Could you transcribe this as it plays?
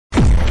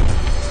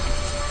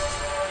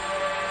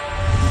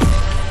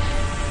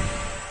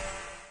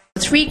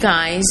three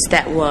guys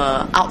that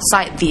were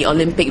outside the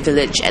Olympic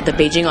Village at the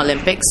Beijing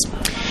Olympics.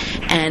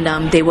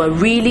 And they were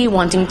really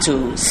wanting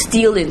to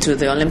steal into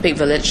the Olympic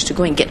Village to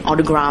go and get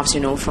autographs,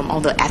 from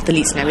all the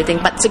athletes and everything.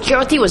 But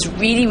security was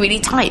really, really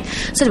tight.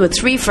 So there were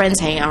three friends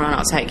hanging around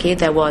outside. Okay,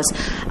 there was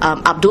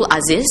Abdul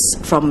Aziz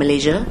from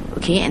Malaysia.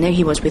 Okay, and then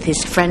he was with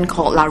his friend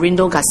called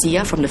Larindo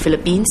Garcia from the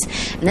Philippines.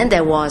 And then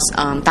there was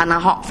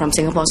Tanah Hawk from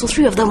Singapore. So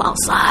three of them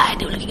outside.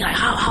 They were looking like,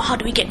 how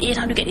do we get in?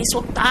 How do we get in?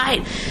 So tight.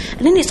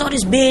 And then they saw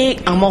this big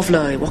Angmoh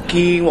fella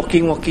walking.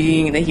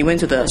 And then he went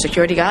to the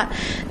security guard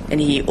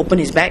and he opened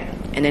his bag.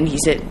 And then he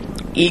said,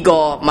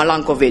 Igor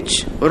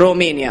Malankovic,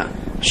 Romania,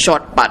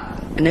 short putt.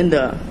 And then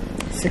the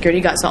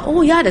security guard said,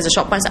 oh yeah, there's a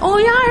short putt. Said, oh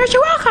yeah,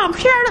 you're welcome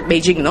here at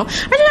Beijing,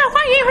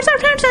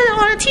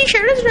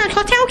 T-shirt, this is the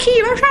hotel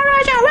key,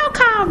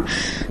 welcome.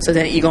 So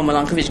then Igor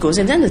Malankovic goes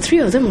in. Then the three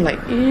of them were like,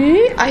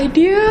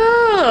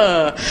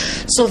 idea.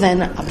 So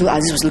then Abdul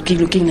Aziz was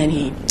looking, then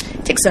he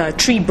takes a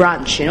tree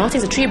branch, he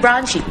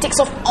takes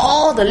off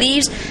all the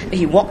leaves, and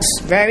he walks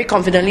very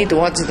confidently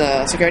towards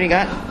the security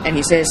guard, and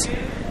he says,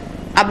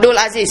 Abdul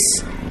Aziz,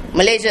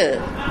 Malaysia,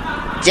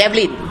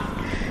 javelin.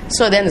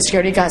 So then the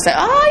security guard said,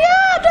 oh yeah,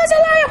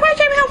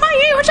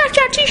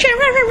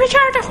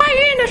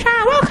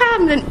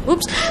 welcome.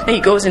 Then he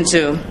goes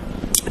into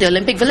the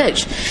Olympic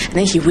Village, and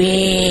then he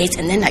waits,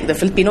 and then like the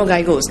Filipino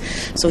guy goes,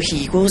 so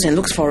he goes and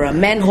looks for a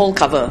manhole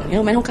cover,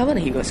 manhole cover that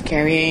he was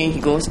carrying.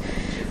 He goes,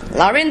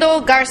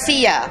 Larindo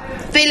Garcia,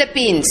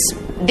 Philippines,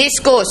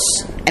 discos.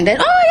 And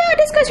then, oh yeah,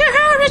 discos,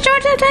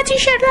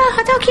 t-shirt,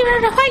 hotel key,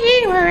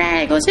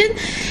 he goes in.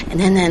 And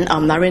then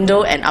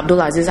Larindo and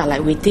Abdul Aziz are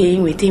like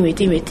waiting.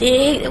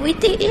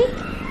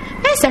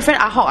 Where's their friend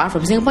Ahok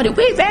from Singapore? They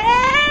wait very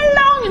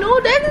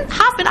long, Then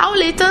half an hour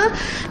later,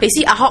 they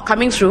see Ahok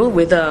coming through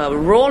with a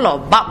roll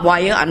of barbed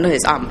wire under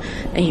his arm.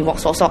 And he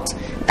walks.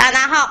 Dan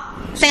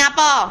Ahok,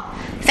 Singapore,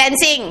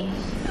 fencing.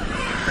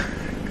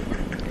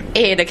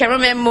 Hey, the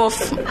cameraman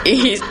moved.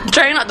 He's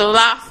trying not to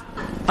laugh.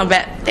 Not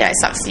bad. I think I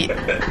succeed.